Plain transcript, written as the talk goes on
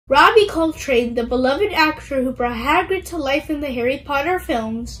Robbie Coltrane, the beloved actor who brought Hagrid to life in the Harry Potter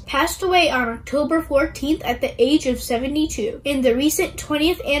films, passed away on October 14th at the age of 72. In the recent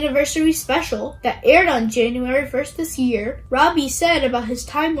 20th anniversary special that aired on January 1st this year, Robbie said about his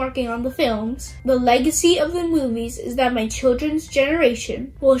time working on the films, "The legacy of the movies is that my children's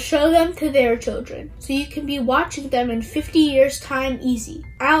generation will show them to their children, so you can be watching them in 50 years' time easy.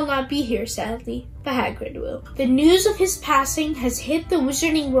 I'll not be here, sadly, but Hagrid will." The news of his passing has hit the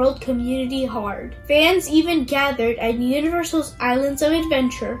Wizarding World community hard. Fans even gathered at Universal's Islands of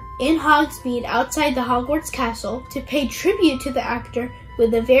Adventure in Hogsmeade outside the Hogwarts castle to pay tribute to the actor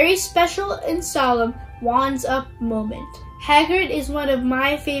with a very special and solemn wands up moment. Hagrid is one of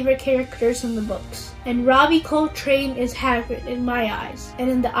my favorite characters in the books, and Robbie Coltrane is Hagrid in my eyes, and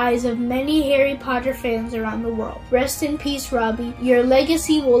in the eyes of many Harry Potter fans around the world. Rest in peace, Robbie. Your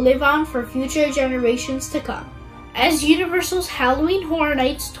legacy will live on for future generations to come. As Universal's Halloween Horror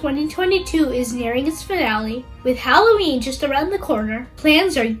Nights 2022 is nearing its finale, with Halloween just around the corner,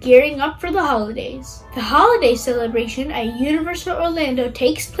 plans are gearing up for the holidays. The holiday celebration at Universal Orlando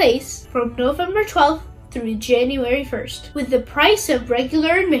takes place from November 12th through January 1st. With the price of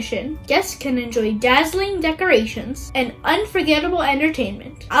regular admission, guests can enjoy dazzling decorations and unforgettable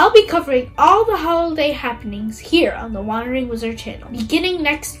entertainment. I'll be covering all the holiday happenings here on the Wandering Wizard channel, beginning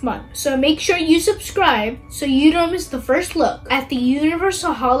next month, so make sure you subscribe so you don't miss the first look at the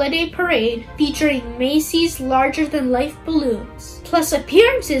Universal Holiday Parade featuring Macy's larger-than-life balloons, plus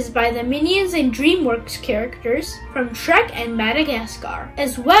appearances by the Minions and DreamWorks characters from Shrek and Madagascar,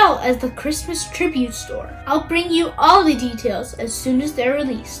 as well as the Christmas tribute store. I'll bring you all the details as soon as they're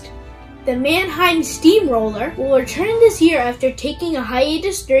released. The Mannheim Steamroller will return this year after taking a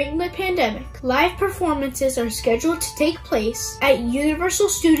hiatus during the pandemic. Live performances are scheduled to take place at Universal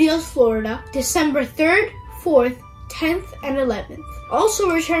Studios Florida, December 3rd, 4th, 10th, and 11th.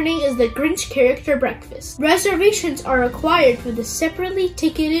 Also returning is the Grinch character breakfast. Reservations are required for the separately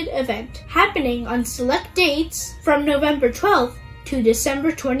ticketed event, happening on select dates from November 12th to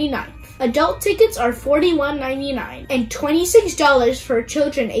December 29th. Adult tickets are $41.99 and $26 for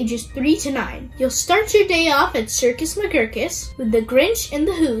children ages 3 to 9. You'll start your day off at Circus McGurkus with the Grinch and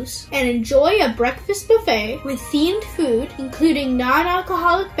the Who's and enjoy a breakfast buffet with themed food, including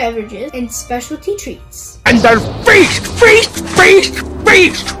non-alcoholic beverages and specialty treats. And there's feast, feast, feast,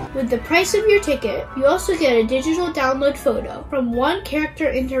 feast! With the price of your ticket, you also get a digital download photo from one character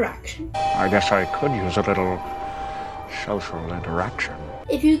interaction. I guess I could use a little social interaction.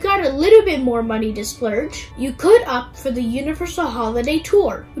 If you got a little bit more money to splurge, you could opt for the Universal Holiday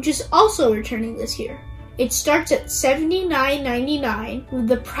Tour, which is also returning this year. It starts at $79.99, with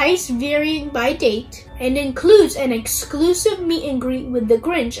the price varying by date, and includes an exclusive meet and greet with the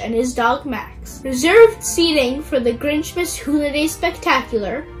Grinch and his dog Max. Reserved seating for the Grinchmas Who-liday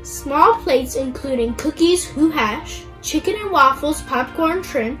Spectacular, small plates including cookies, Who hash, chicken and waffles, popcorn,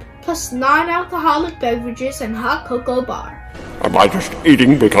 shrimp, plus non-alcoholic beverages and hot cocoa bar. Am I just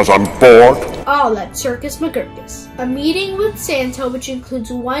eating because I'm bored? All at Circus McGurkus. A meeting with Santa, which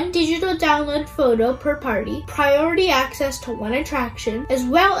includes one digital download photo per party, priority access to one attraction, as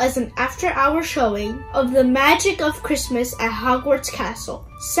well as an after-hour showing of the magic of Christmas at Hogwarts Castle.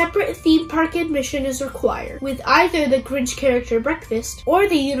 Separate theme park admission is required, with either the Grinch character breakfast or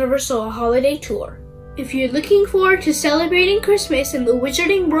the Universal Holiday Tour. If you're looking forward to celebrating Christmas in the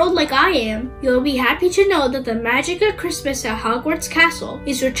Wizarding World like I am, you'll be happy to know that the Magic of Christmas at Hogwarts Castle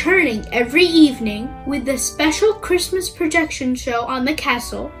is returning every evening with the special Christmas projection show on the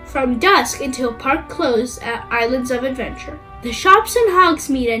castle from dusk until park close at Islands of Adventure. The shops in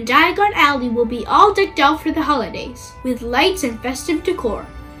Hogsmeade and Diagon Alley will be all decked out for the holidays, with lights and festive decor.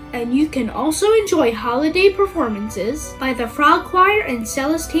 And you can also enjoy holiday performances by the Frog Choir and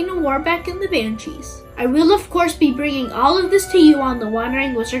Celestina, Warbeck, and the Banshees. I will of course be bringing all of this to you on the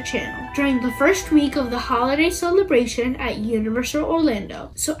Wandering Wizard channel during the first week of the holiday celebration at Universal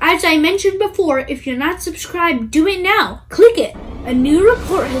Orlando. So as I mentioned before, if you're not subscribed, do it now. Click it. A new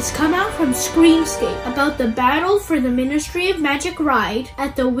report has come out from Screamscape about the Battle for the Ministry of Magic ride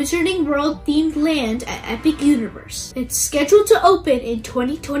at the Wizarding World themed land at Epic Universe. It's scheduled to open in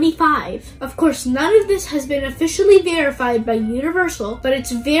 2025. Of course, none of this has been officially verified by Universal, but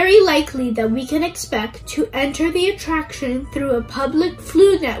it's very likely that we can expect to enter the attraction through a public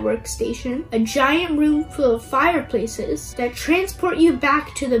Floo network station, a giant room full of fireplaces that transport you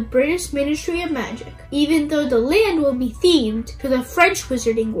back to the British Ministry of Magic, even though the land will be themed to the French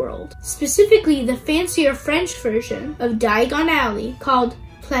Wizarding World, specifically the fancier French version of Diagon Alley called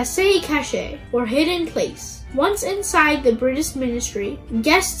Place Cachée, or Hidden Place. Once inside the British Ministry,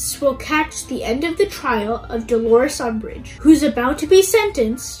 guests will catch the end of the trial of Dolores Umbridge, who's about to be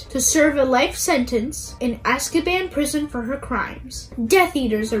sentenced to serve a life sentence in Azkaban prison for her crimes. Death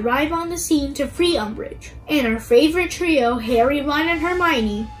Eaters arrive on the scene to free Umbridge, and our favorite trio, Harry, Ron, and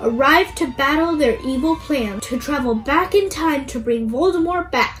Hermione, arrive to battle their evil plan to travel back in time to bring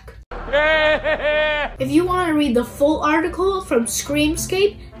Voldemort back. If you want to read the full article from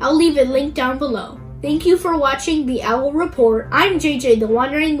Screamscape, I'll leave it linked down below. Thank you for watching The Owl Report. I'm JJ the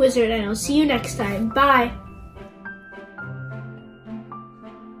Wandering Wizard, and I'll see you next time. Bye!